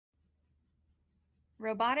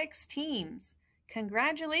Robotics teams,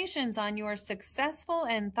 congratulations on your successful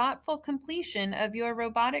and thoughtful completion of your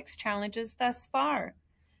robotics challenges thus far.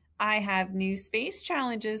 I have new space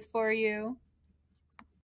challenges for you.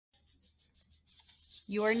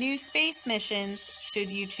 Your new space missions, should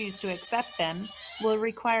you choose to accept them, will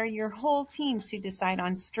require your whole team to decide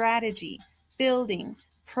on strategy, building,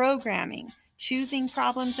 programming, choosing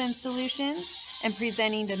problems and solutions, and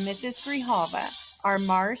presenting to Mrs. Grijalva, our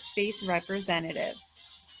Mars space representative.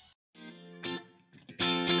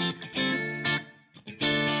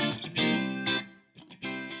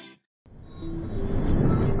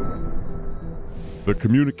 The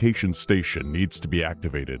communication station needs to be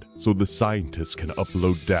activated so the scientists can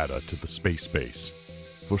upload data to the space base.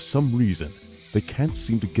 For some reason, they can't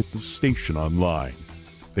seem to get the station online.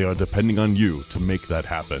 They are depending on you to make that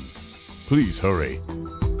happen. Please hurry.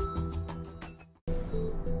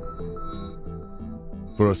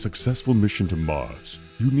 For a successful mission to Mars,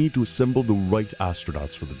 you need to assemble the right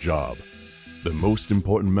astronauts for the job. The most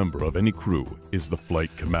important member of any crew is the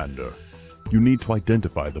flight commander. You need to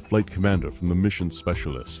identify the flight commander from the mission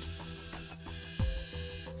specialist.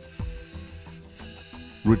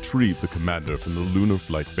 Retrieve the commander from the lunar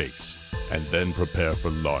flight base, and then prepare for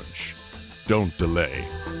launch. Don't delay.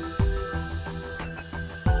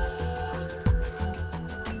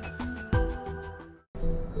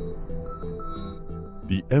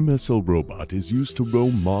 The MSL Robot is used to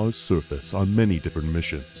roam Mars' surface on many different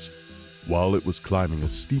missions. While it was climbing a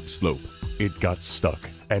steep slope, it got stuck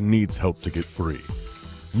and needs help to get free.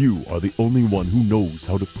 You are the only one who knows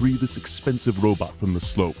how to free this expensive robot from the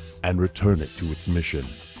slope and return it to its mission.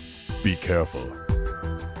 Be careful.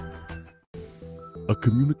 A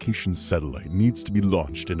communications satellite needs to be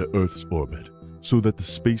launched into Earth's orbit so that the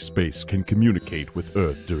space base can communicate with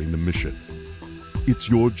Earth during the mission. It's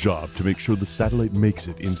your job to make sure the satellite makes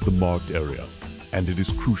it into the marked area, and it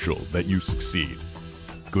is crucial that you succeed.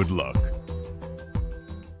 Good luck.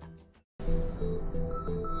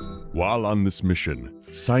 While on this mission,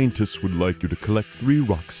 scientists would like you to collect 3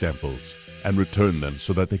 rock samples and return them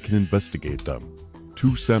so that they can investigate them.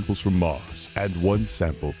 2 samples from Mars and 1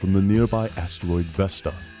 sample from the nearby asteroid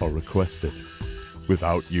Vesta are requested.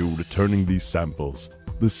 Without you returning these samples,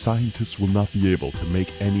 the scientists will not be able to make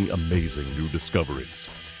any amazing new discoveries.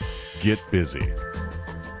 Get busy.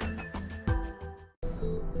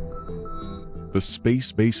 The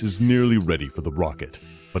space base is nearly ready for the rocket,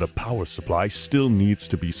 but a power supply still needs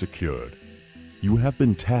to be secured. You have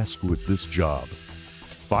been tasked with this job.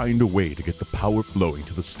 Find a way to get the power flowing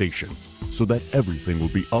to the station so that everything will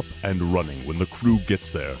be up and running when the crew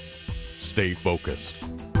gets there. Stay focused.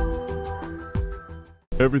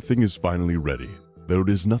 Everything is finally ready. There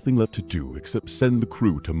is nothing left to do except send the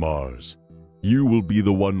crew to Mars. You will be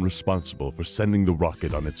the one responsible for sending the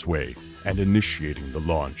rocket on its way and initiating the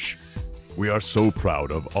launch. We are so proud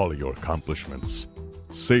of all your accomplishments.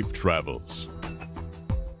 Safe travels.